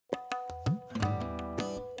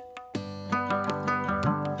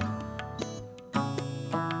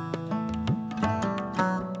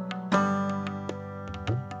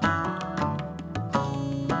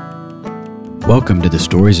Welcome to the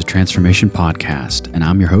Stories of Transformation podcast, and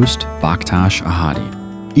I'm your host, Bakhtash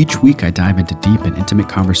Ahadi. Each week, I dive into deep and intimate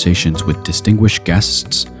conversations with distinguished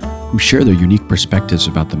guests who share their unique perspectives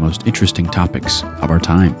about the most interesting topics of our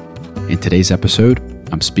time. In today's episode,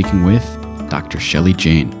 I'm speaking with Dr. Shaili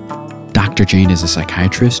Jain. Dr. Jain is a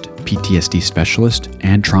psychiatrist, PTSD specialist,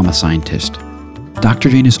 and trauma scientist. Dr.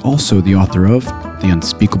 Jain is also the author of The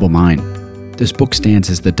Unspeakable Mind. This book stands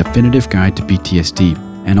as the definitive guide to PTSD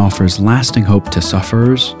and offers lasting hope to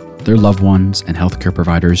sufferers, their loved ones, and healthcare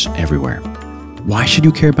providers everywhere. Why should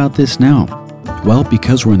you care about this now? Well,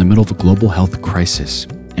 because we're in the middle of a global health crisis,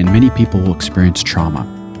 and many people will experience trauma,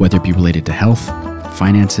 whether it be related to health,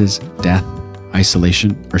 finances, death,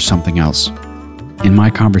 isolation, or something else. In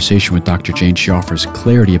my conversation with Dr. Jain, she offers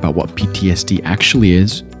clarity about what PTSD actually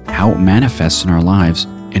is, how it manifests in our lives,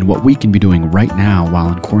 and what we can be doing right now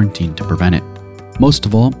while in quarantine to prevent it. Most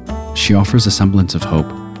of all, she offers a semblance of hope.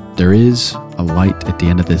 There is a light at the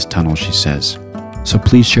end of this tunnel, she says. So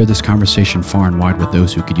please share this conversation far and wide with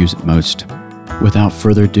those who could use it most. Without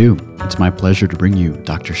further ado, it's my pleasure to bring you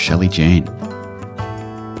Dr. Shaili Jain.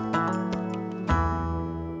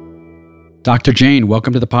 Dr. Jain,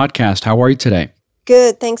 welcome to the podcast. How are you today?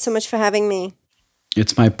 Good. Thanks so much for having me.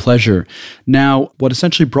 It's my pleasure. Now, what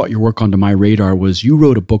essentially brought your work onto my radar was you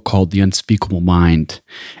wrote a book called The Unspeakable Mind.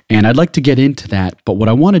 And I'd like to get into that, but what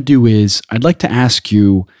I want to do is I'd like to ask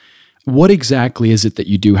you, what exactly is it that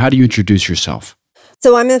you do? How do you introduce yourself?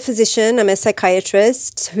 So I'm a physician, I'm a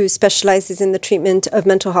psychiatrist who specializes in the treatment of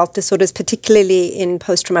mental health disorders, particularly in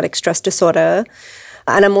post-traumatic stress disorder.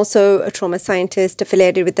 And I'm also a trauma scientist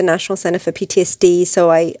affiliated with the National Center for PTSD. So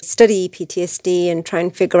I study PTSD and try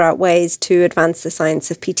and figure out ways to advance the science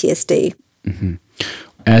of PTSD. Mm-hmm.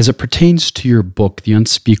 As it pertains to your book, The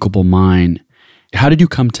Unspeakable Mind, how did you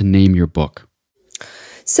come to name your book?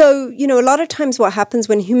 So, a lot of times what happens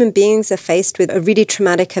when human beings are faced with a really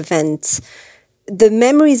traumatic event, the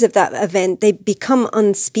memories of that event, they become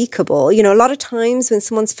unspeakable. A lot of times when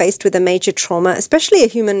someone's faced with a major trauma, especially a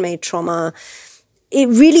human-made trauma, it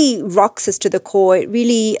really rocks us to the core. It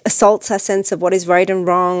really assaults our sense of what is right and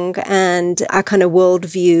wrong and our kind of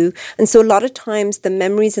worldview. And so a lot of times the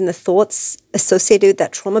memories and the thoughts associated with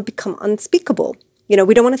that trauma become unspeakable. We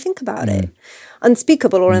don't want to think about it.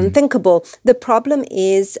 Unspeakable or unthinkable. The problem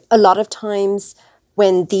is a lot of times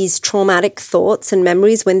when these traumatic thoughts and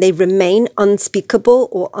memories, when they remain unspeakable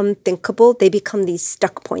or unthinkable, they become these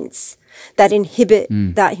stuck points that inhibit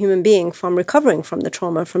that human being from recovering from the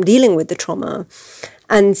trauma, from dealing with the trauma.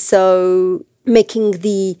 And so making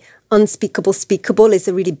the unspeakable speakable is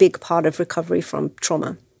a really big part of recovery from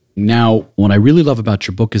trauma. Now, what I really love about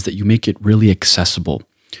your book is that you make it really accessible.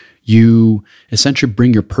 You essentially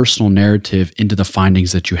bring your personal narrative into the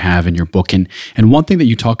findings that you have in your book. And one thing that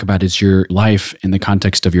you talk about is your life in the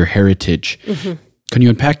context of your heritage. Mm-hmm. Can you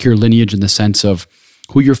unpack your lineage in the sense of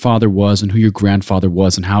who your father was and who your grandfather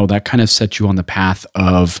was and how that kind of set you on the path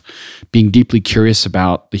of being deeply curious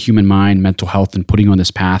about the human mind, mental health, and putting you on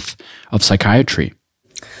this path of psychiatry?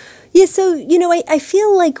 Yeah, so, I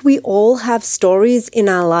feel like we all have stories in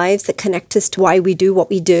our lives that connect us to why we do what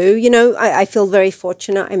we do. I feel very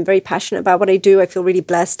fortunate. I'm very passionate about what I do. I feel really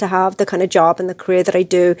blessed to have the kind of job and the career that I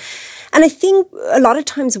do. And I think a lot of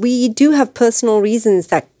times we do have personal reasons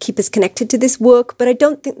that keep us connected to this work, but I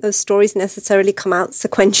don't think those stories necessarily come out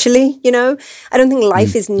sequentially, I don't think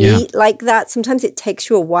life is neat like that. Sometimes it takes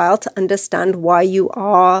you a while to understand why you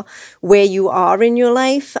are where you are in your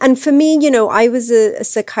life. And for me, I was a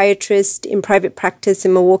psychiatrist in private practice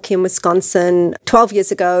in Milwaukee in Wisconsin. 12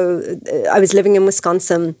 years ago, I was living in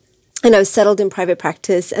Wisconsin and I was settled in private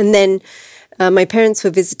practice. And then my parents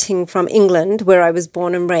were visiting from England, where I was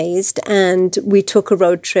born and raised, and we took a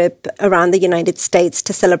road trip around the United States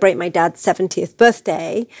to celebrate my dad's 70th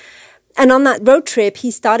birthday. And on that road trip,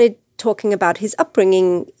 he started talking about his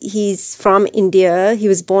upbringing. He's from India. He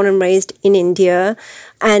was born and raised in India.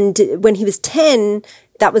 And when he was 10,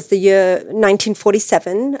 that was the year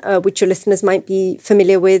 1947, which your listeners might be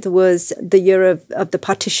familiar with, was the year of the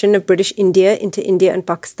partition of British India into India and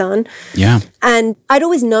Pakistan. Yeah. And I'd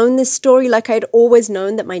always known this story. Like I'd always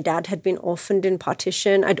known that my dad had been orphaned in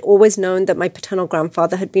partition. I'd always known that my paternal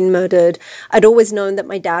grandfather had been murdered. I'd always known that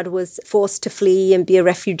my dad was forced to flee and be a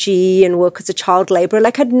refugee and work as a child laborer.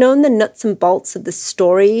 Like I'd known the nuts and bolts of the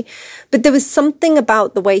story. But there was something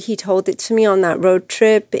about the way he told it to me on that road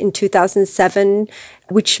trip in 2007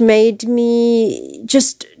 which made me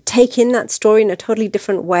just take in that story in a totally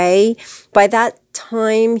different way. By that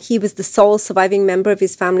time, he was the sole surviving member of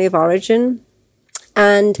his family of origin.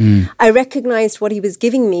 And I recognized what he was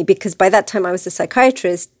giving me because by that time I was a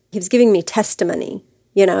psychiatrist. He was giving me testimony.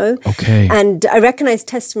 you know? Okay. And I recognize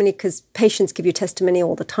testimony because patients give you testimony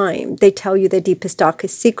all the time. They tell you their deepest,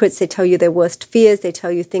 darkest secrets. They tell you their worst fears. They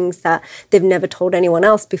tell you things that they've never told anyone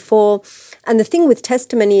else before. And the thing with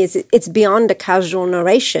testimony is it's beyond a casual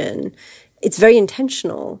narration. It's very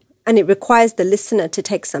intentional. And it requires the listener to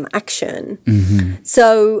take some action. Mm-hmm.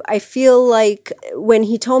 So I feel like when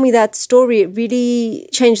he told me that story, it really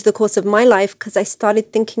changed the course of my life because I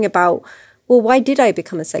started thinking about, well, why did I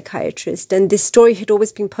become a psychiatrist? And this story had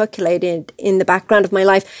always been percolated in the background of my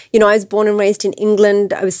life. You know, I was born and raised in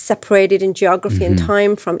England. I was separated in geography and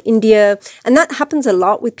time from India. And that happens a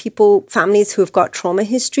lot with people, families who have got trauma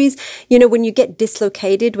histories. You know, when you get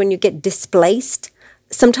dislocated, when you get displaced,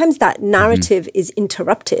 sometimes that narrative is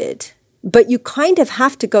interrupted. But you kind of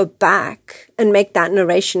have to go back and make that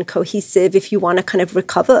narration cohesive if you want to kind of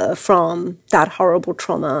recover from that horrible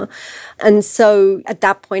trauma. And so at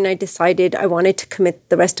that point, I decided I wanted to commit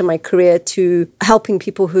the rest of my career to helping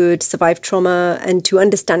people who had survived trauma and to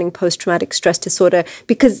understanding post-traumatic stress disorder,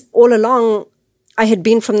 because all along, I had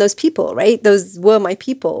been from those people, right? Those were my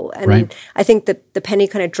people. And I think that the penny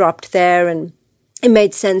kind of dropped there and it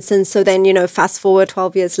made sense. And so then, you know, fast forward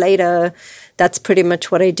 12 years later, that's pretty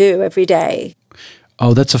much what I do every day.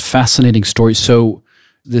 Oh, that's a fascinating story. So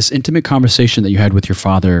this intimate conversation that you had with your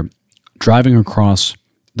father, driving across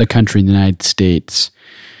the country in the United States,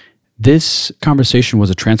 this conversation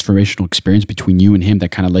was a transformational experience between you and him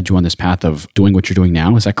that kind of led you on this path of doing what you're doing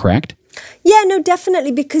now. Is that correct? Yeah, no,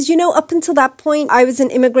 definitely. Because, you know, up until that point, I was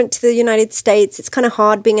an immigrant to the United States. It's kind of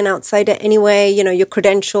hard being an outsider anyway. You know, your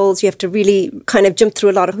credentials, you have to really kind of jump through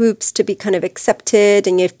a lot of hoops to be kind of accepted,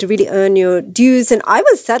 and you have to really earn your dues. And I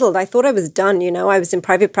was settled. I thought I was done. You know, I was in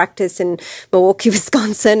private practice in Milwaukee,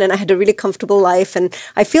 Wisconsin, and I had a really comfortable life. And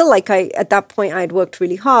I feel like at that point, I had worked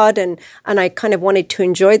really hard and I kind of wanted to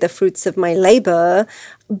enjoy the fruits of my labor.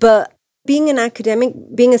 But being an academic,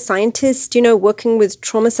 being a scientist, you know, working with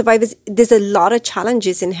trauma survivors, there's a lot of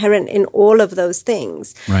challenges inherent in all of those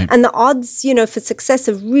things. Right. And the odds, you know, for success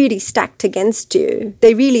are really stacked against you.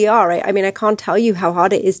 They really are. I mean, I can't tell you how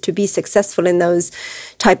hard it is to be successful in those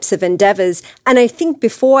types of endeavors. And I think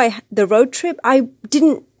before the road trip, I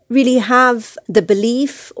didn't really have the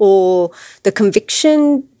belief or the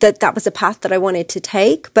conviction that that was a path that I wanted to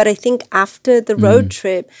take. But I think after the road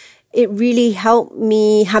trip, it really helped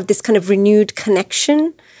me have this kind of renewed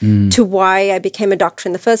connection to why I became a doctor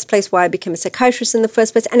in the first place, why I became a psychiatrist in the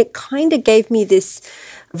first place. And it kind of gave me this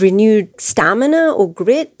renewed stamina or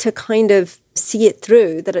grit to kind of see it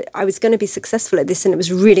through, that I was going to be successful at this. And it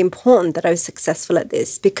was really important that I was successful at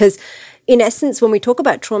this because, in essence, when we talk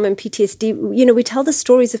about trauma and PTSD, you know, we tell the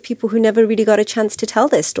stories of people who never really got a chance to tell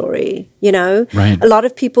their story, you know. Right. A lot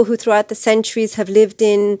of people who throughout the centuries have lived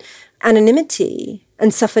in anonymity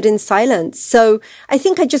and suffered in silence. So I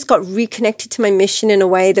think I just got reconnected to my mission in a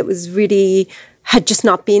way that was really, had just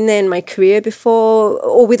not been there in my career before,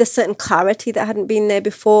 or with a certain clarity that hadn't been there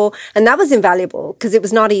before. And that was invaluable because it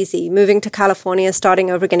was not easy. Moving to California, starting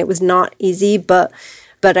over again, it was not easy, but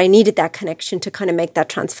I needed that connection to kind of make that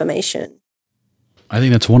transformation. I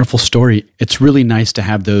think that's a wonderful story. It's really nice to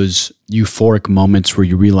have those euphoric moments where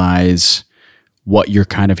you realize what you're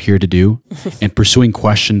kind of here to do and pursuing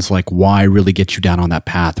questions like why really get you down on that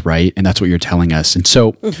path, right? And that's what you're telling us. And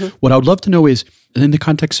so what I would love to know is, in the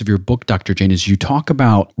context of your book, Dr. Jain, is you talk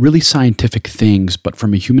about really scientific things, but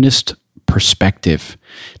from a humanist perspective.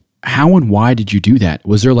 How and why did you do that?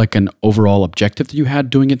 Was there like an overall objective that you had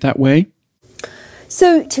doing it that way?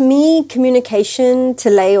 So to me, communication to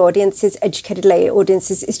lay audiences, educated lay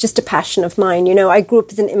audiences, is just a passion of mine. You know, I grew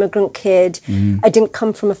up as an immigrant kid. I didn't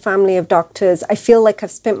come from a family of doctors. I feel like I've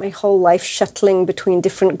spent my whole life shuttling between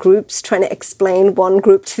different groups, trying to explain one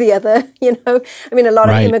group to the other, you know. I mean, a lot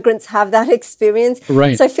of immigrants have that experience.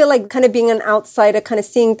 Right. So I feel like kind of being an outsider, kind of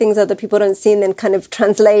seeing things other people don't see and then kind of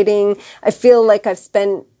translating. I feel like I've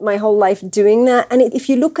spent my whole life doing that. And if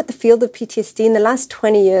you look at the field of PTSD in the last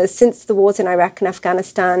 20 years, since the wars in Iraq and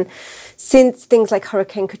Afghanistan, since things like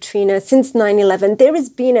Hurricane Katrina, since 9/11, there has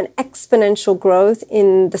been an exponential growth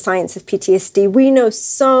in the science of PTSD. We know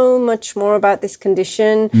so much more about this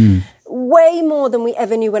condition, way more than we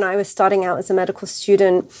ever knew when I was starting out as a medical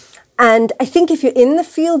student. And I think if you're in the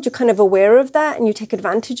field, you're kind of aware of that and you take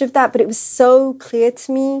advantage of that. But it was so clear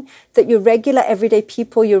to me that your regular everyday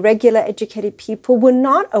people, your regular educated people were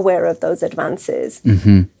not aware of those advances.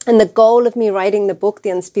 And the goal of me writing the book, The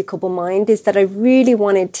Unspeakable Mind, is that I really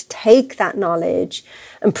wanted to take that knowledge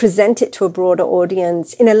and present it to a broader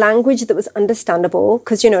audience in a language that was understandable.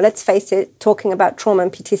 Because, let's face it, talking about trauma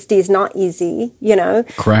and PTSD is not easy,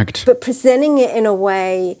 Correct. But presenting it in a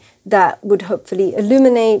way that would hopefully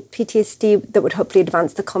illuminate PTSD, that would hopefully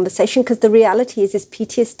advance the conversation. Because the reality is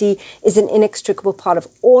PTSD is an inextricable part of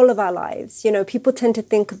all of our lives. People tend to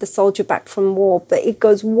think of the soldier back from war, but it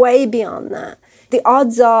goes way beyond that. The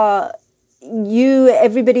odds are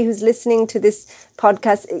everybody who's listening to this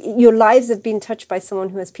podcast, your lives have been touched by someone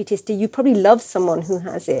who has PTSD. You probably love someone who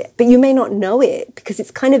has it, but you may not know it because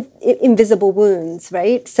it's kind of invisible wounds,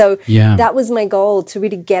 right? So that was my goal, to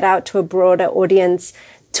really get out to a broader audience,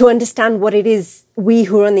 to understand what it is we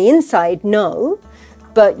who are on the inside know,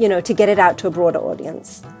 but, to get it out to a broader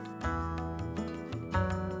audience.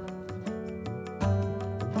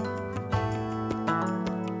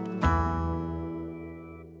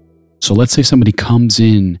 So let's say somebody comes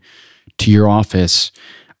in to your office.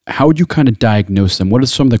 How would you kind of diagnose them? What are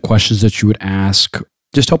some of the questions that you would ask?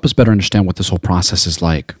 Just help us better understand what this whole process is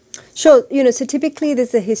like. Sure. So typically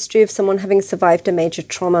there's a history of someone having survived a major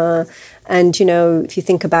trauma. And, if you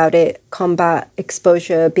think about it, combat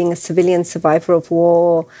exposure, being a civilian survivor of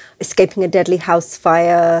war, escaping a deadly house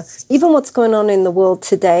fire, even what's going on in the world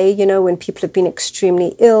today, when people have been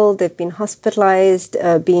extremely ill, they've been hospitalized,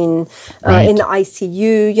 been in the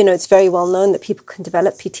ICU. It's very well known that people can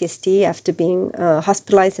develop PTSD after being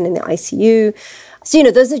hospitalized and in the ICU.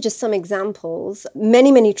 So, those are just some examples.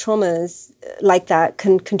 Many, many traumas like that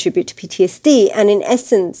can contribute to PTSD. And in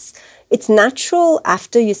essence, it's natural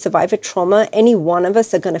after you survive a trauma, any one of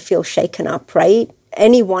us are going to feel shaken up, right?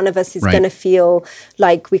 Any one of us is going to feel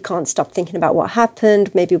like we can't stop thinking about what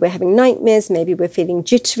happened. Maybe we're having nightmares. Maybe we're feeling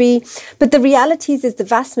jittery. But the reality is the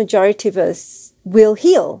vast majority of us will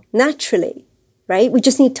heal naturally, right? We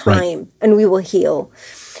just need time and we will heal.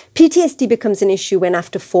 PTSD becomes an issue when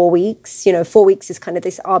after 4 weeks, 4 weeks is kind of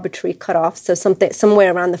this arbitrary cutoff. So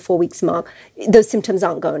somewhere around the 4 weeks mark, those symptoms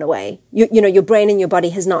aren't going away. Your brain and your body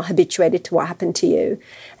has not habituated to what happened to you.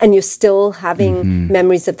 And you're still having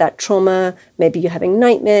memories of that trauma. Maybe you're having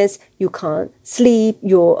nightmares. You can't sleep.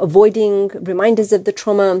 You're avoiding reminders of the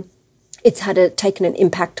trauma. It's taken an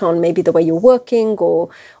impact on maybe the way you're working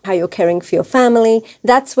or how you're caring for your family.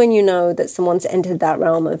 That's when you know that someone's entered that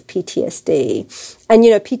realm of PTSD. And,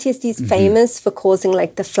 PTSD is famous for causing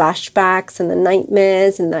like the flashbacks and the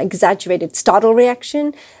nightmares and the exaggerated startle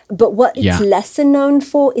reaction. But what it's lesser known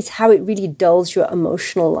for is how it really dulls your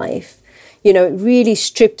emotional life. It really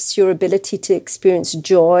strips your ability to experience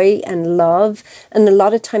joy and love. And a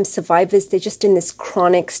lot of times survivors, they're just in this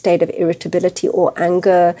chronic state of irritability or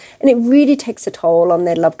anger. And it really takes a toll on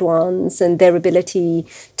their loved ones and their ability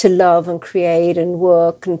to love and create and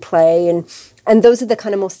work and play. And those are the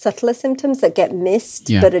kind of more subtler symptoms that get missed,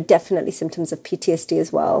 but are definitely symptoms of PTSD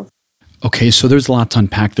as well. Okay, so there's a lot to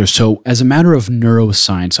unpack there. So as a matter of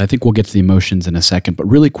neuroscience, I think we'll get to the emotions in a second, but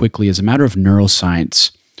really quickly, as a matter of neuroscience,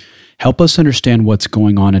 help us understand what's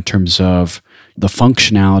going on in terms of the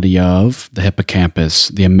functionality of the hippocampus,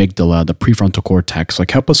 the amygdala, the prefrontal cortex. Like,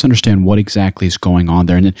 help us understand what exactly is going on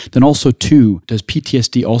there. And then also, too, does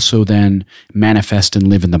PTSD also then manifest and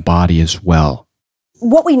live in the body as well?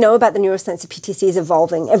 What we know about the neuroscience of PTSD is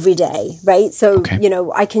evolving every day, right? So,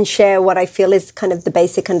 I can share what I feel is kind of the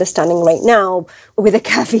basic understanding right now with a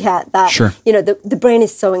caveat that, the brain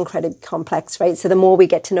is so incredibly complex, right? So the more we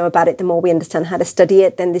get to know about it, the more we understand how to study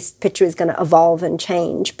it, then this picture is going to evolve and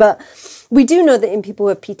change. But we do know that in people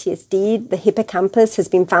with PTSD, the hippocampus has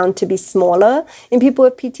been found to be smaller in people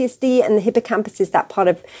with PTSD, and the hippocampus is that part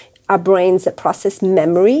of our brains that process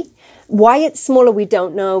memory. Why it's smaller, we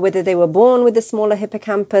don't know. Whether they were born with a smaller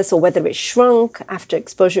hippocampus or whether it shrunk after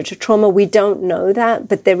exposure to trauma, we don't know that.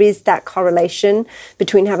 But there is that correlation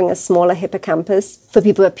between having a smaller hippocampus for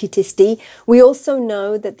people with PTSD. We also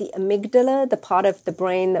know that the amygdala, the part of the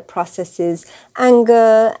brain that processes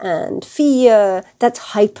anger and fear,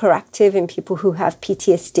 that's hyperactive in people who have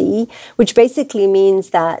PTSD, which basically means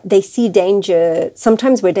that they see danger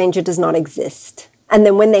sometimes where danger does not exist. And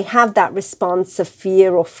then when they have that response of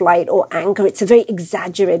fear or flight or anger, it's a very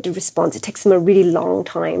exaggerated response. It takes them a really long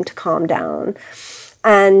time to calm down.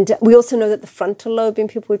 And we also know that the frontal lobe in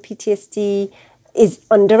people with PTSD is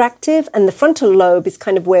underactive. And the frontal lobe is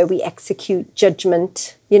kind of where we execute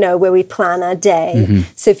judgment, where we plan our day.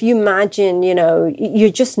 So if you imagine, you're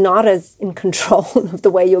just not as in control of the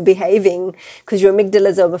way you're behaving because your amygdala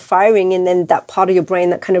is overfiring, and then that part of your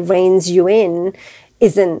brain that kind of reins you in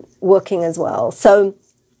isn't working as well. So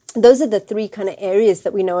those are the three kind of areas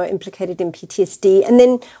that we know are implicated in PTSD. And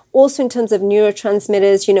then Also in terms of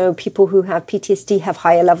neurotransmitters, people who have PTSD have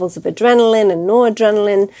higher levels of adrenaline and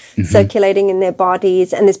noradrenaline circulating in their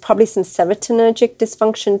bodies. And there's probably some serotonergic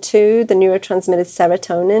dysfunction too. The neurotransmitter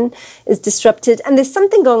serotonin is disrupted. And there's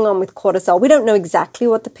something going on with cortisol. We don't know exactly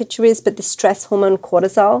what the picture is, but the stress hormone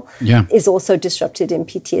cortisol is also disrupted in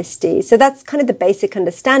PTSD. So that's kind of the basic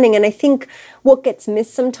understanding. And I think what gets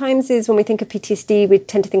missed sometimes is when we think of PTSD, we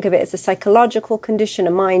tend to think of it as a psychological condition,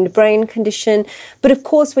 a mind-brain condition. But of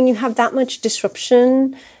course, when you have that much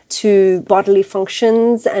disruption to bodily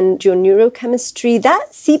functions and your neurochemistry,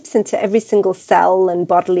 that seeps into every single cell and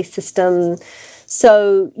bodily system.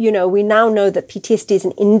 So, we now know that PTSD is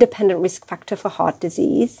an independent risk factor for heart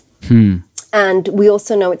disease. And we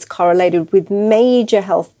also know it's correlated with major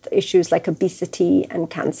health issues like obesity and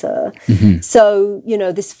cancer. So,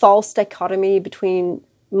 this false dichotomy between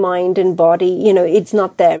mind and body, it's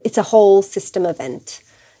not there. It's a whole system event,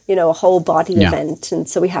 a whole body event. And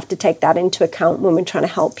so we have to take that into account when we're trying to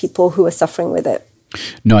help people who are suffering with it.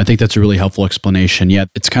 No, I think that's a really helpful explanation. Yeah,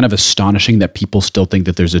 it's kind of astonishing that people still think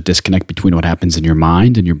that there's a disconnect between what happens in your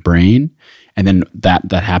mind and your brain, and then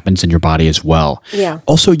that happens in your body as well. Yeah.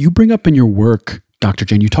 Also, you bring up in your work, Dr.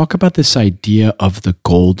 Jain, you talk about this idea of the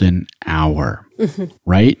golden hour,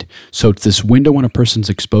 right? So it's this window when a person's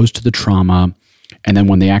exposed to the trauma, and then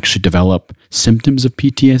when they actually develop symptoms of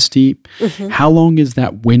PTSD. How long is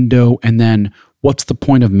that window? And then what's the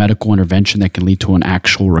point of medical intervention that can lead to an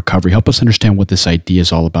actual recovery? Help us understand what this idea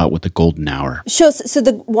is all about with the golden hour. Sure. So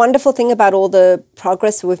the wonderful thing about all the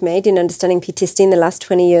progress we've made in understanding PTSD in the last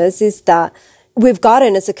 20 years is that we've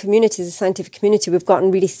gotten, as a community, as a scientific community, we've gotten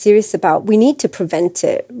really serious about we need to prevent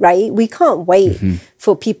it, right? We can't wait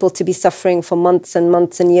for people to be suffering for months and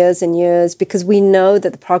months and years because we know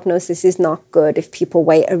that the prognosis is not good if people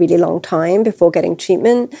wait a really long time before getting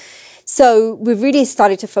treatment. So we've really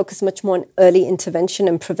started to focus much more on early intervention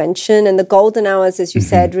and prevention. And the golden hours, as you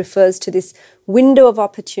said, refers to this window of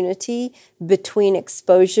opportunity between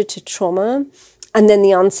exposure to trauma and then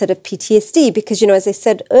the onset of PTSD. Because, as I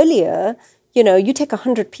said earlier, you take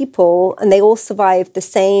 100 people and they all survive the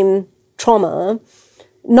same trauma.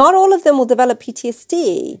 Not all of them will develop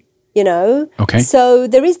PTSD, Okay. So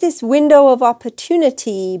there is this window of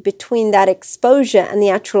opportunity between that exposure and the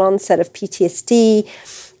actual onset of PTSD.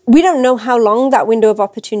 We don't know how long that window of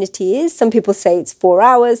opportunity is. Some people say it's 4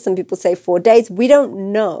 hours. Some people say 4 days. We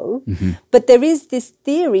don't know. But there is this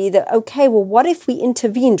theory that, okay, well, what if we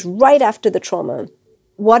intervened right after the trauma?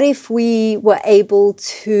 What if we were able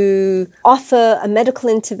to offer a medical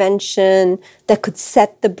intervention that could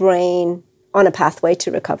set the brain on a pathway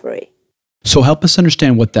to recovery? So help us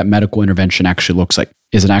understand what that medical intervention actually looks like.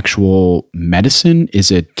 Is it actual medicine?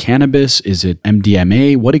 Is it cannabis? Is it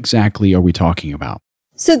MDMA? What exactly are we talking about?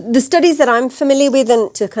 So the studies that I'm familiar with,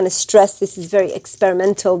 and to kind of stress, this is very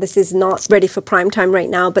experimental. This is not ready for prime time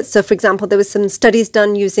right now. But so, for example, there was some studies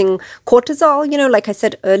done using cortisol. Like I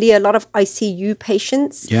said earlier, a lot of ICU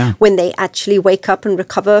patients, when they actually wake up and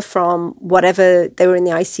recover from whatever they were in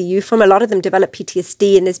the ICU from, a lot of them develop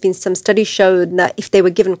PTSD. And there's been some studies showing that if they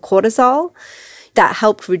were given cortisol, that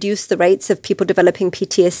helped reduce the rates of people developing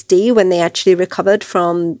PTSD when they actually recovered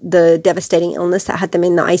from the devastating illness that had them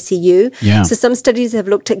in the ICU. So some studies have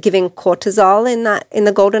looked at giving cortisol in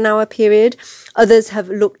the golden hour period. Others have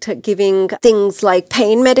looked at giving things like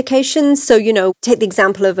pain medications. So, take the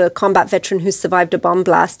example of a combat veteran who survived a bomb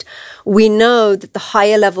blast. We know that the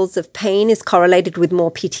higher levels of pain is correlated with more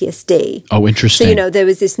PTSD. Oh, interesting. So, there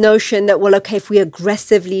was this notion that, well, okay, if we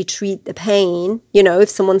aggressively treat the pain, if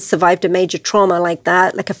someone survived a major trauma like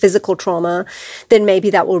that, like a physical trauma, then maybe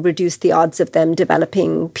that will reduce the odds of them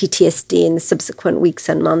developing PTSD in the subsequent weeks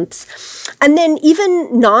and months. And then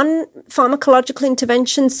even non-pharmacological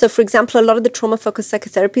interventions. So, for example, a lot of the trauma-focused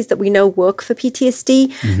psychotherapies that we know work for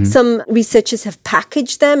PTSD, some researchers have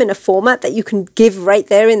packaged them in a format that you can give right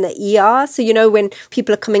there in the ER. So, when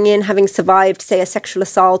people are coming in having survived, say, a sexual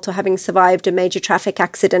assault or having survived a major traffic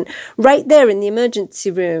accident, right there in the emergency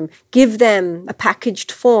room, give them a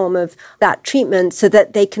packaged form of that treatment so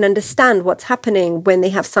that they can understand what's happening when they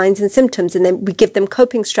have signs and symptoms. And then we give them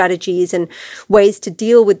coping strategies and ways to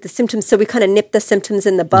deal with the symptoms. So we kind of nip the symptoms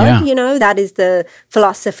in the bud, that is the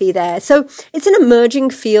philosophy there. So it's an emerging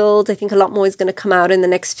field. I think a lot more is going to come out in the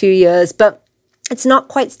next few years, but it's not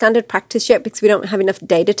quite standard practice yet because we don't have enough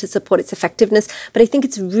data to support its effectiveness. But I think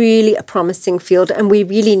it's really a promising field and we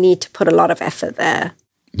really need to put a lot of effort there.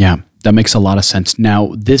 Yeah, that makes a lot of sense.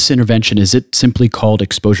 Now, this intervention, is it simply called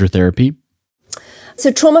exposure therapy?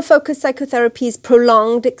 So trauma-focused psychotherapies,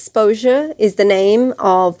 prolonged exposure is the name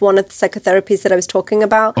of one of the psychotherapies that I was talking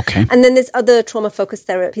about. Okay. And then there's other trauma-focused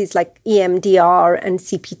therapies like EMDR and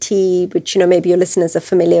CPT, which, maybe your listeners are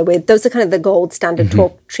familiar with. Those are kind of the gold standard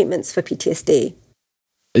talk treatments for PTSD.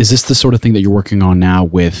 Is this the sort of thing that you're working on now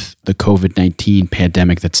with the COVID-19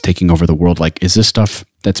 pandemic that's taking over the world? Like, is this stuff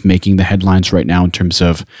that's making the headlines right now in terms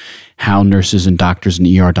of how nurses and doctors and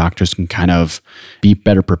ER doctors can kind of be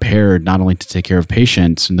better prepared, not only to take care of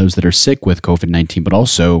patients and those that are sick with COVID-19, but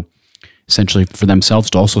also essentially for themselves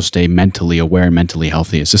to also stay mentally aware and mentally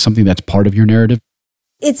healthy? Is this something that's part of your narrative?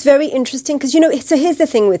 It's very interesting because, so here's the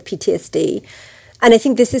thing with PTSD. And I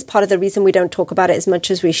think this is part of the reason we don't talk about it as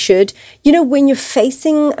much as we should. When you're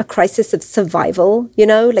facing a crisis of survival,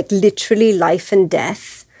 like literally life and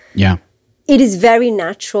death. Yeah. It is very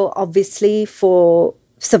natural, obviously, for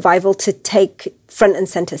survival to take front and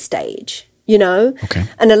center stage, Okay.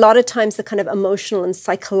 And a lot of times the kind of emotional and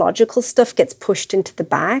psychological stuff gets pushed into the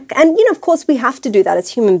back. And, of course, we have to do that as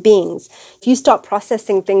human beings. If you start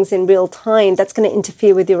processing things in real time, that's going to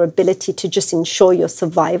interfere with your ability to just ensure your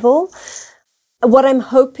survival. What I'm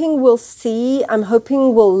hoping we'll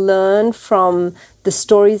learn from the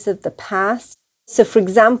stories of the past. So, for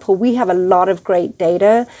example, we have a lot of great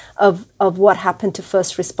data of what happened to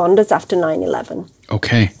first responders after 9/11.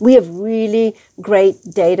 Okay. We have really great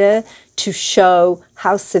data to show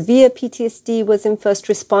how severe PTSD was in first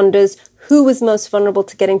responders, who was most vulnerable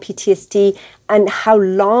to getting PTSD, and how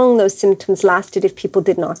long those symptoms lasted if people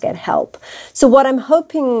did not get help. So what I'm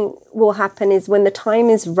hoping will happen is when the time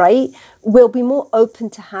is right, we'll be more open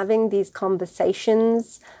to having these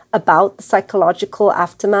conversations about the psychological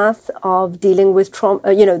aftermath of dealing with trauma,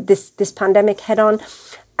 this pandemic head on.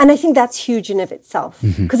 And I think that's huge in of itself.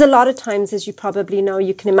 Because a lot of times, as you probably know,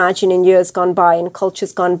 you can imagine in years gone by and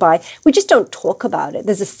cultures gone by, we just don't talk about it.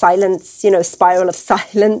 There's a silence, spiral of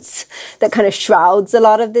silence that kind of shrouds a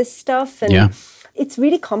lot of this stuff. And it's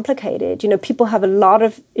really complicated. People have a lot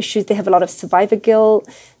of issues. They have a lot of survivor guilt.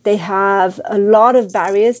 They have a lot of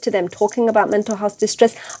barriers to them talking about mental health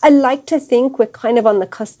distress. I like to think we're kind of on the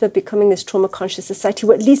cusp of becoming this trauma-conscious society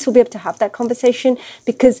where at least we'll be able to have that conversation,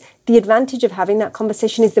 because the advantage of having that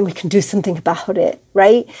conversation is then we can do something about it,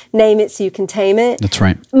 right? Name it so you can tame it. That's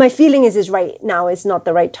right. My feeling is right now is not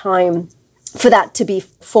the right time for that to be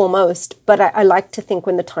foremost. But I like to think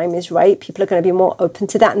when the time is right, people are going to be more open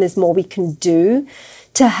to that, and there's more we can do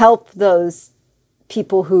to help those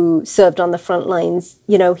people who served on the front lines,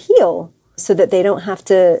 heal, so that they don't have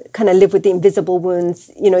to kind of live with the invisible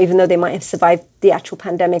wounds, even though they might have survived the actual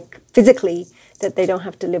pandemic physically, that they don't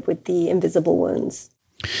have to live with the invisible wounds.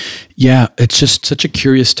 Yeah, it's just such a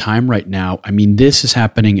curious time right now. I mean, this is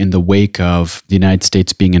happening in the wake of the United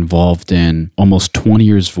States being involved in almost 20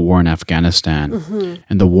 years of war in Afghanistan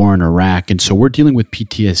and the war in Iraq. And so we're dealing with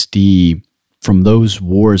PTSD from those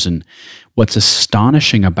wars. And what's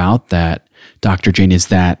astonishing about that, Dr. Jain, is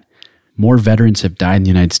that more veterans have died in the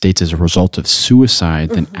United States as a result of suicide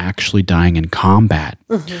than actually dying in combat.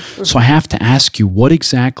 So I have to ask you, what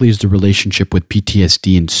exactly is the relationship with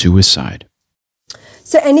PTSD and suicide?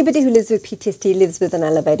 So anybody who lives with PTSD lives with an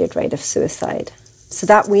elevated rate of suicide. So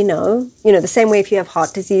that we know, the same way if you have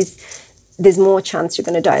heart disease, there's more chance you're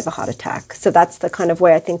going to die of a heart attack. So that's the kind of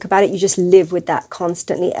way I think about it. You just live with that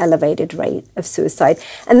constantly elevated rate of suicide.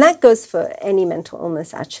 And that goes for any mental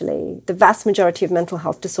illness, actually. The vast majority of mental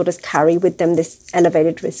health disorders carry with them this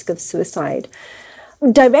elevated risk of suicide.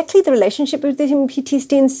 Directly, the relationship between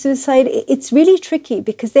PTSD and suicide, it's really tricky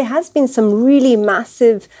because there has been some really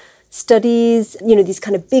massive studies, these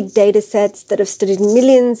kind of big data sets that have studied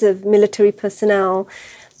millions of military personnel.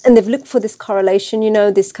 And they've looked for this correlation,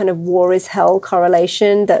 this kind of war is hell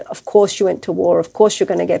correlation, that of course you went to war, of course you're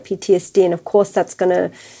going to get PTSD, and of course that's going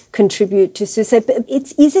to contribute to suicide. But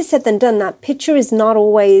it's easier said than done. That picture is not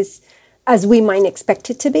always as we might expect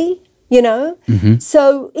it to be,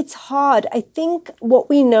 So it's hard. I think what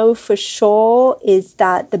we know for sure is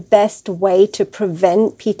that the best way to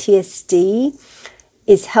prevent PTSD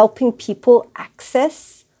is helping people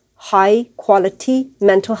access high-quality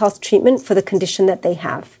mental health treatment for the condition that they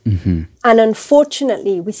have. And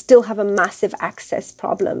unfortunately, we still have a massive access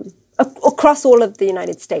problem across all of the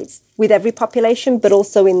United States, with every population, but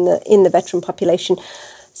also in the veteran population.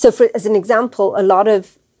 So as an example, a lot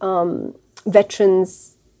of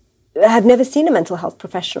veterans have never seen a mental health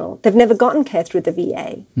professional. They've never gotten care through the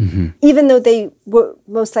VA, even though they were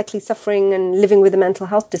most likely suffering and living with a mental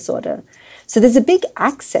health disorder. So there's a big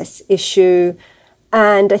access issue,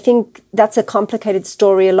 and I think that's a complicated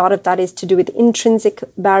story. A lot of that is to do with intrinsic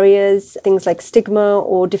barriers, things like stigma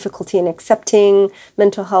or difficulty in accepting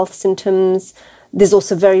mental health symptoms. There's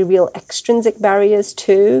also very real extrinsic barriers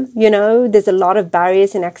too. There's a lot of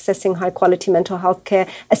barriers in accessing high quality mental health care,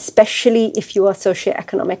 especially if you are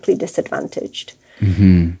socioeconomically disadvantaged.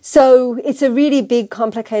 Mm-hmm. So it's a really big,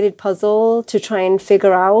 complicated puzzle to try and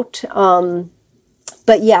figure out.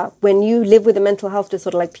 But yeah, when you live with a mental health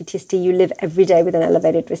disorder like PTSD, you live every day with an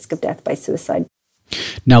elevated risk of death by suicide.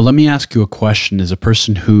 Now, let me ask you a question. As a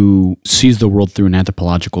person who sees the world through an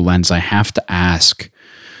anthropological lens, I have to ask,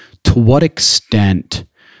 to what extent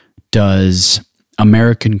does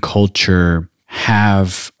American culture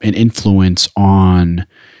have an influence on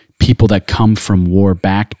people that come from war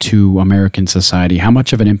back to American society? How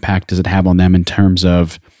much of an impact does it have on them in terms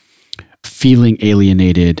of feeling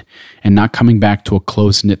alienated and not coming back to a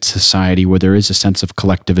close-knit society where there is a sense of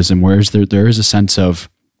collectivism, whereas there is a sense of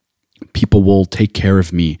people will take care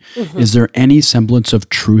of me? Mm-hmm. Is there any semblance of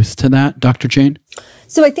truth to that, Dr. Jain?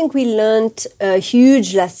 So I think we learned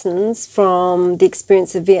huge lessons from the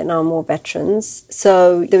experience of Vietnam War veterans.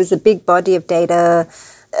 So there was a big body of data,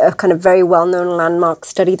 a kind of very well-known landmark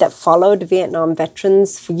study that followed Vietnam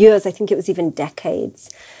veterans for years. I think it was even decades.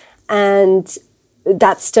 And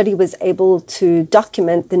that study was able to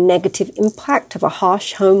document the negative impact of a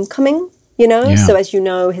harsh homecoming. Yeah. So as you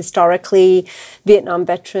know, historically, Vietnam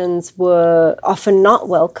veterans were often not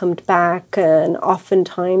welcomed back, and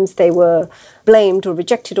oftentimes they were blamed or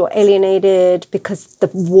rejected or alienated because the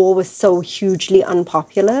war was so hugely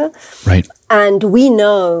unpopular. Right. And we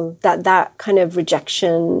know that that kind of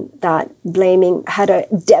rejection, that blaming had a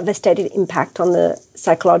devastating impact on the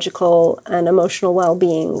psychological and emotional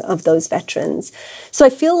well-being of those veterans. So I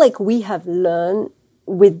feel like we have learned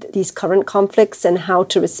with these current conflicts and how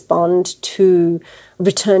to respond to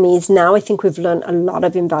returnees now. I think we've learned a lot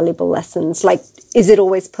of invaluable lessons. Like, is it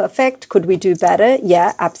always perfect? Could we do better?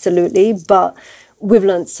 Yeah, absolutely. But we've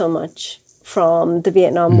learned so much from the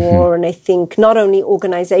Vietnam War. And I think not only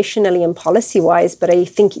organizationally and policy-wise, but I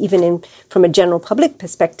think even from a general public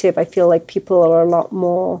perspective, I feel like people are a lot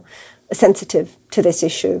more sensitive to this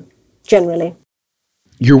issue generally.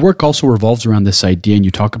 Your work also revolves around this idea, and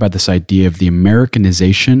you talk about this idea of the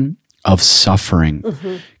Americanization of suffering.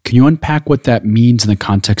 Mm-hmm. Can you unpack what that means in the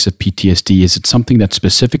context of PTSD? Is it something that's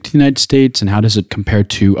specific to the United States, and how does it compare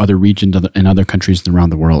to other regions and other countries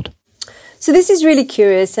around the world? So this is really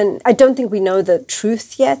curious, and I don't think we know the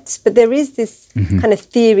truth yet, but there is this kind of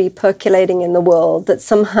theory percolating in the world that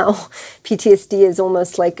somehow PTSD is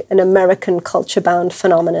almost like an American culture-bound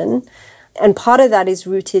phenomenon. And part of that is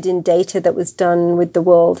rooted in data that was done with the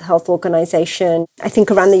World Health Organization. I think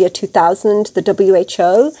around the year 2000, the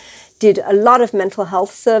WHO did a lot of mental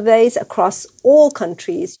health surveys across all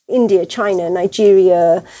countries, India, China,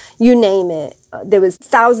 Nigeria, you name it. There was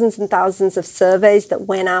thousands and thousands of surveys that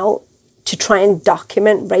went out to try and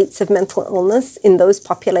document rates of mental illness in those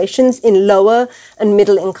populations in lower and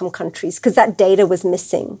middle income countries, because that data was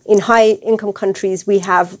missing. In high income countries, we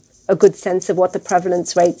have a good sense of what the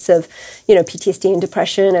prevalence rates of, PTSD and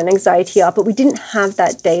depression and anxiety are, but we didn't have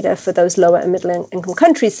that data for those lower and middle income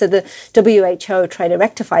countries. So the WHO tried to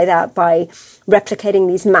rectify that by replicating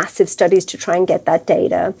these massive studies to try and get that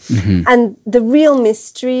data. Mm-hmm. And the real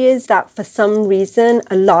mystery is that for some reason,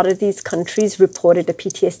 a lot of these countries reported a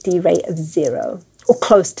PTSD rate of 0 or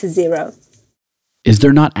close to 0. Is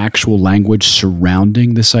there not actual language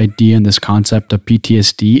surrounding this idea and this concept of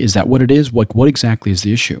PTSD? Is that what it is? What exactly is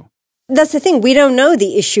the issue? That's the thing. We don't know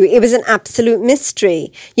the issue. It was an absolute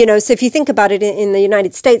mystery. So if you think about it, in the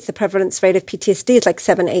United States, the prevalence rate of PTSD is like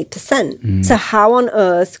 7-8%. So how on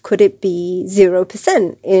earth could it be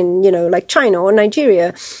 0% in, like China or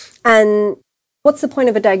Nigeria? And what's the point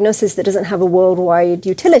of a diagnosis that doesn't have a worldwide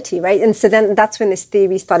utility, right? And so then that's when this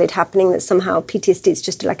theory started happening that somehow PTSD is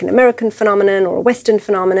just like an American phenomenon or a Western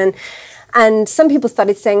phenomenon. And some people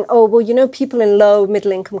started saying, oh, well, people in low,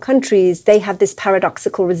 middle-income countries, they have this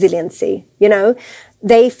paradoxical resiliency.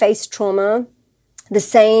 They face trauma the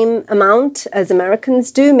same amount as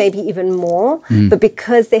Americans do, maybe even more. But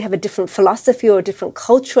because they have a different philosophy or a different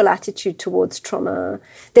cultural attitude towards trauma,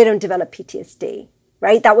 they don't develop PTSD.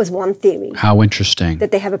 Right? That was one theory. How interesting.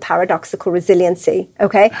 That they have a paradoxical resiliency.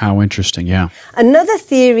 Okay? How interesting, yeah. Another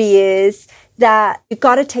theory is that you've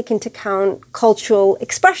got to take into account cultural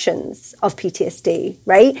expressions of PTSD,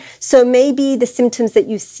 right? So maybe the symptoms that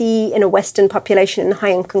you see in a Western population in a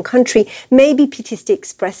high-income country, maybe PTSD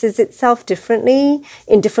expresses itself differently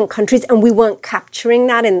in different countries, and we weren't capturing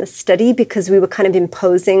that in the study because we were kind of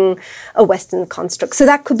imposing a Western construct. So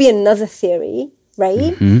that could be another theory,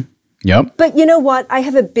 right? Mm-hmm. Yep. But you know what? I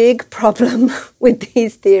have a big problem with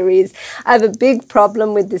these theories. I have a big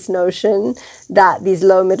problem with this notion that these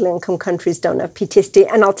low middle income countries don't have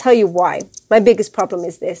PTSD. And I'll tell you why. My biggest problem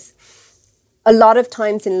is this. A lot of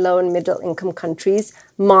times in low and middle income countries,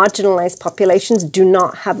 marginalized populations do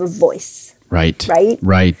not have a voice. Right. Right?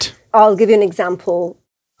 Right. I'll give you an example.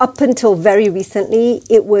 Up until very recently,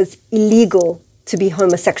 it was illegal to be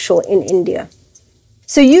homosexual in India.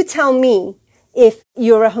 So you tell me, if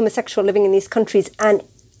you're a homosexual living in these countries and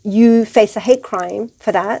you face a hate crime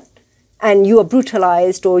for that, and you are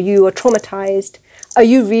brutalized or you are traumatized, are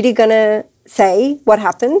you really going to say what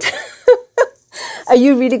happened? Are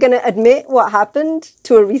you really going to admit what happened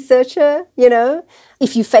to a researcher? You know,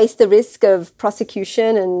 if you face the risk of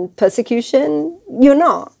prosecution and persecution, you're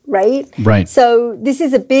not, right? Right. So this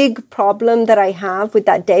is a big problem that I have with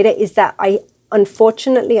that data, is that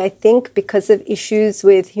unfortunately, I think because of issues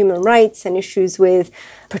with human rights and issues with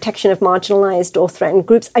protection of marginalized or threatened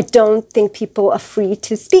groups, I don't think people are free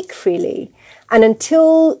to speak freely. And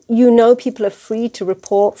until you know people are free to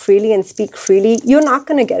report freely and speak freely, you're not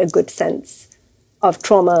going to get a good sense of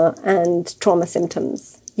trauma and trauma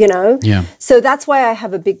symptoms, you know? Yeah. So that's why I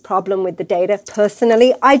have a big problem with the data.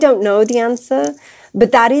 Personally, I don't know the answer,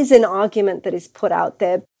 but that is an argument that is put out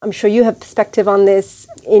there. I'm sure you have perspective on this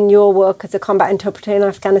in your work as a combat interpreter in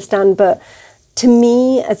Afghanistan, but to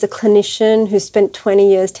me, as a clinician who spent 20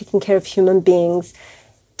 years taking care of human beings,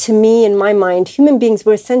 to me, in my mind, human beings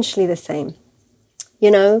were essentially the same. You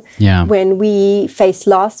know, Yeah. When we face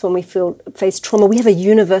loss, when we face trauma, we have a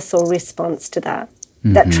universal response to that.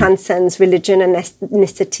 That transcends religion and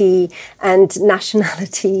ethnicity and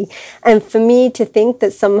nationality. And for me to think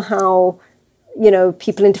that somehow, you know,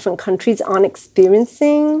 people in different countries aren't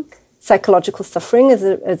experiencing psychological suffering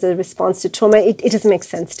as a response to trauma, it doesn't make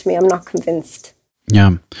sense to me. I'm not convinced.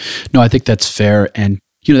 Yeah. No, I think that's fair. And,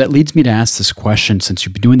 you know, that leads me to ask this question, since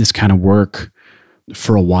you've been doing this kind of work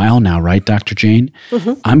for a while now, right, Dr. Jain?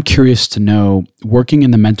 I'm curious to know, working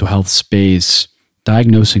in the mental health space,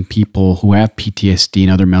 diagnosing people who have PTSD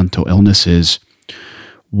and other mental illnesses,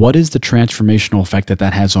 what is the transformational effect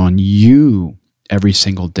that has on you every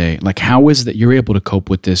single day? Like, how is it that you're able to cope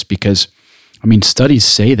with this? Because, I mean, studies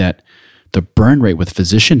say that the burn rate with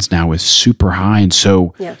physicians now is super high. And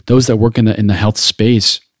so those that work in the health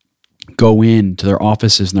space go into their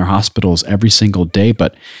offices and their hospitals every single day,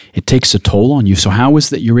 but it takes a toll on you. So how is it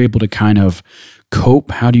that you're able to kind of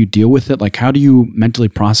cope? How do you deal with it? Like, how do you mentally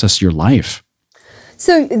process your life?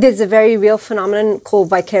 So there's a very real phenomenon called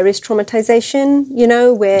vicarious traumatization, you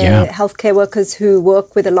know, where healthcare workers who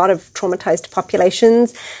work with a lot of traumatized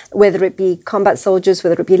populations, whether it be combat soldiers,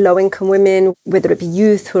 whether it be low-income women, whether it be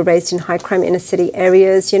youth who are raised in high-crime inner-city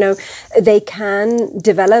areas, you know, they can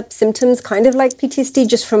develop symptoms kind of like PTSD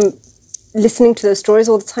just from listening to those stories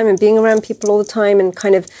all the time and being around people all the time and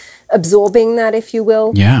kind of absorbing that, if you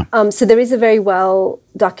will. Yeah. So there is a very well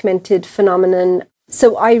documented phenomenon.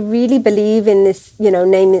 So I really believe in this, you know,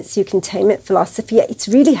 name it so you can tame it philosophy. It's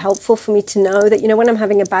really helpful for me to know that, you know, when I'm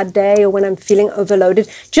having a bad day or when I'm feeling overloaded,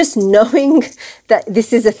 just knowing that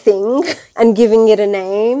this is a thing and giving it a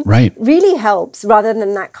name really helps, rather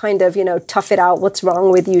than that kind of, you know, tough it out, what's wrong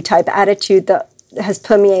with you type attitude that has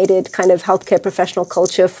permeated kind of healthcare professional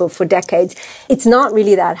culture for decades. It's not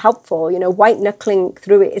really that helpful. You know, white knuckling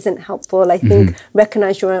through it isn't helpful. I think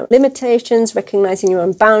recognize your own limitations, recognizing your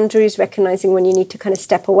own boundaries, recognizing when you need to kind of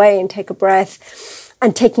step away and take a breath,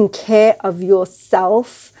 and taking care of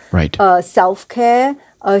yourself, self-care,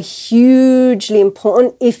 are hugely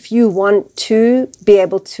important if you want to be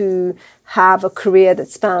able to have a career that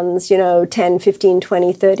spans, you know, 10, 15,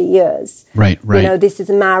 20, 30 years. Right. You know, this is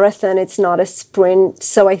a marathon, it's not a sprint.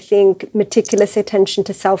 So I think meticulous attention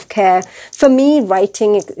to self-care. For me,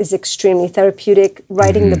 writing is extremely therapeutic.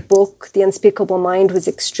 Writing the book, The Unspeakable Mind, was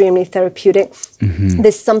extremely therapeutic.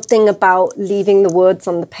 There's something about leaving the words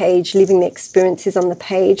on the page, leaving the experiences on the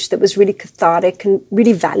page that was really cathartic and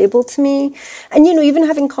really valuable to me. And, you know, even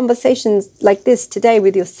having conversations like this today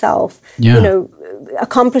with yourself, you know,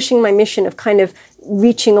 accomplishing my mission of kind of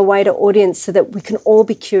reaching a wider audience so that we can all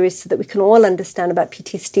be curious, so that we can all understand about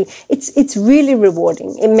PTSD. It's really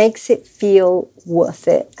rewarding. It makes it feel worth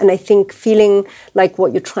it. And I think feeling like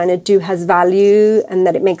what you're trying to do has value and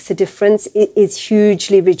that it makes a difference is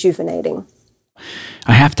hugely rejuvenating.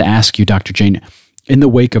 I have to ask you, Dr. Jain, in the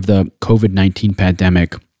wake of the COVID-19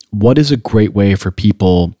 pandemic, what is a great way for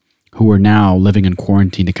people who are now living in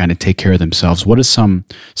quarantine to kind of take care of themselves? What is some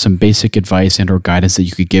basic advice and or guidance that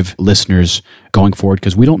you could give listeners going forward?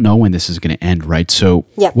 Because we don't know when this is going to end, right? So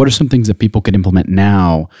what are some things that people could implement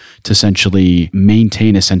now to essentially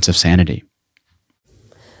maintain a sense of sanity?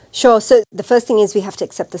 Sure. So the first thing is we have to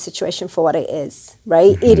accept the situation for what it is,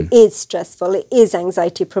 right? Mm-hmm. It is stressful. It is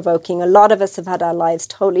anxiety provoking. A lot of us have had our lives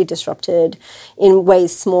totally disrupted in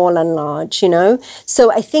ways small and large, you know?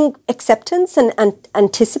 So I think acceptance and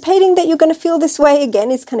anticipating that you're going to feel this way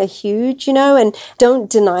again is kind of huge, you know? And don't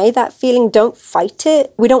deny that feeling. Don't fight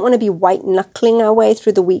it. We don't want to be white knuckling our way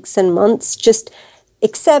through the weeks and months. Just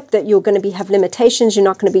accept that you're going to have limitations. You're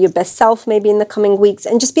not going to be your best self maybe in the coming weeks,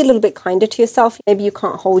 and just be a little bit kinder to yourself. Maybe you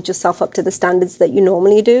can't hold yourself up to the standards that you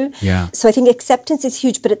normally do. Yeah. So I think acceptance is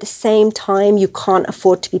huge, but at the same time, you can't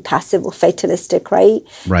afford to be passive or fatalistic, right?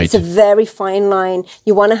 Right. It's a very fine line.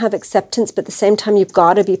 You want to have acceptance, but at the same time, you've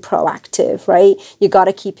got to be proactive, right? You got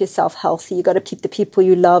to keep yourself healthy. You got to keep the people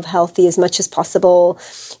you love healthy as much as possible.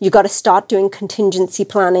 You got to start doing contingency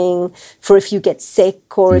planning for if you get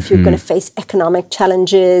sick or if you're going to face economic challenges.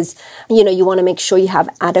 You know, you want to make sure you have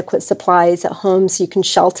adequate supplies at home so you can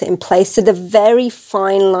shelter in place. So the very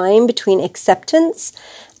fine line between acceptance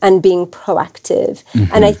and being proactive.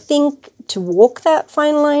 And I think to walk that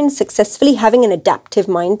fine line successfully, having an adaptive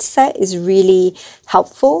mindset is really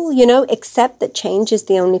helpful. You know, accept that change is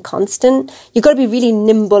the only constant. You've got to be really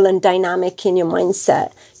nimble and dynamic in your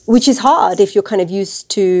mindset, which is hard if you're kind of used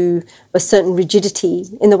to a certain rigidity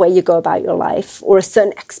in the way you go about your life or a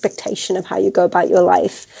certain expectation of how you go about your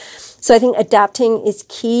life. So I think adapting is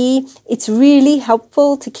key. It's really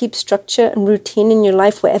helpful to keep structure and routine in your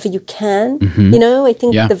life wherever you can. You know, I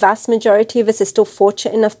think the vast majority of us are still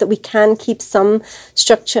fortunate enough that we can keep some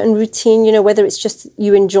structure and routine, you know, whether it's just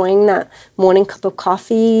you enjoying that morning cup of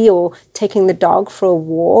coffee or taking the dog for a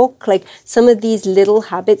walk. Like some of these little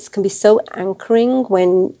habits can be so anchoring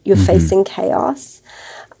when you're facing chaos.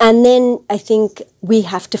 And then I think we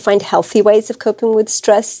have to find healthy ways of coping with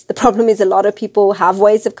stress. The problem is a lot of people have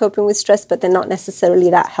ways of coping with stress, but they're not necessarily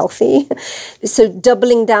that healthy. So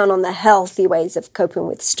doubling down on the healthy ways of coping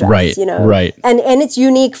with stress, you know. Right. And it's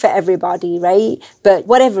unique for everybody, right? But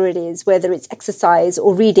whatever it is, whether it's exercise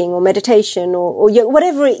or reading or meditation or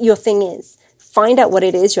whatever your thing is, find out what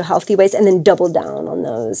it is, your healthy ways, and then double down on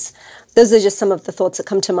those. Those are just some of the thoughts that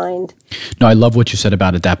come to mind. No, I love what you said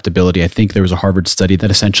about adaptability. I think there was a Harvard study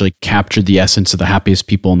that essentially captured the essence of the happiest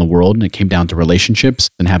people in the world, and it came down to relationships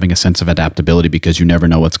and having a sense of adaptability because you never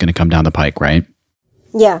know what's going to come down the pike, right?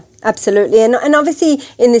 Yeah, absolutely. And obviously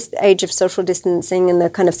in this age of social distancing and the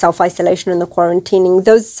kind of self-isolation and the quarantining,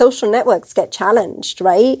 those social networks get challenged,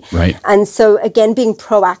 right? Right. And so again, being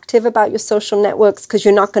proactive about your social networks, because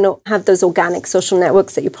you're not going to have those organic social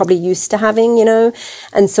networks that you're probably used to having, you know?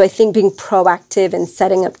 And so I think being proactive and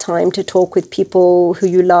setting up time to talk with people who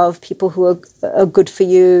you love, people who are good for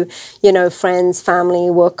you, you know, friends, family,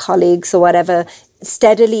 work colleagues or whatever,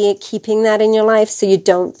 steadily keeping that in your life so you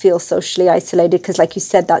don't feel socially isolated, because like you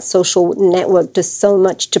said, that social network does so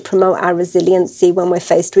much to promote our resiliency when we're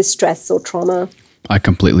faced with stress or trauma. I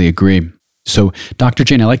completely agree. So, Dr.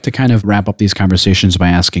 Jain, I like to kind of wrap up these conversations by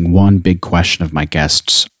asking one big question of my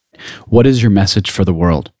guests. What is your message for the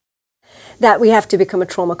world? That we have to become a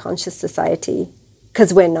trauma-conscious society,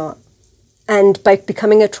 because we're not. And by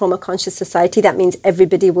becoming a trauma-conscious society, that means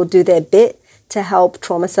everybody will do their bit to help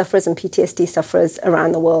trauma sufferers and PTSD sufferers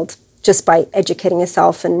around the world, just by educating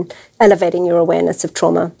yourself and elevating your awareness of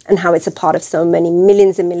trauma and how it's a part of so many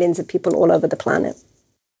millions and millions of people all over the planet.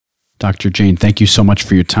 Dr. Jain, thank you so much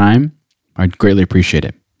for your time. I greatly appreciate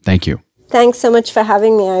it. Thank you. Thanks so much for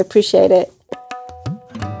having me. I appreciate it.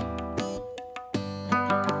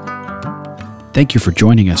 Thank you for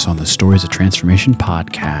joining us on the Stories of Transformation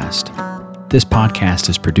podcast. This podcast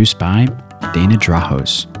is produced by Dana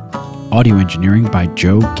Drahos. Audio engineering by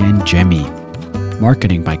Joe Genjemi.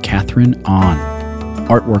 Marketing by Catherine On.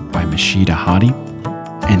 Artwork by Mashida Hadi.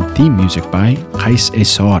 And theme music by Qais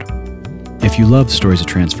Esor. If you love Stories of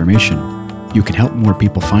Transformation, you can help more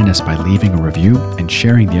people find us by leaving a review and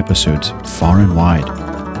sharing the episodes far and wide.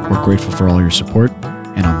 We're grateful for all your support,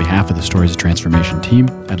 and on behalf of the Stories of Transformation team,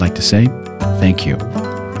 I'd like to say thank you.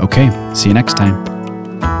 Okay, see you next time.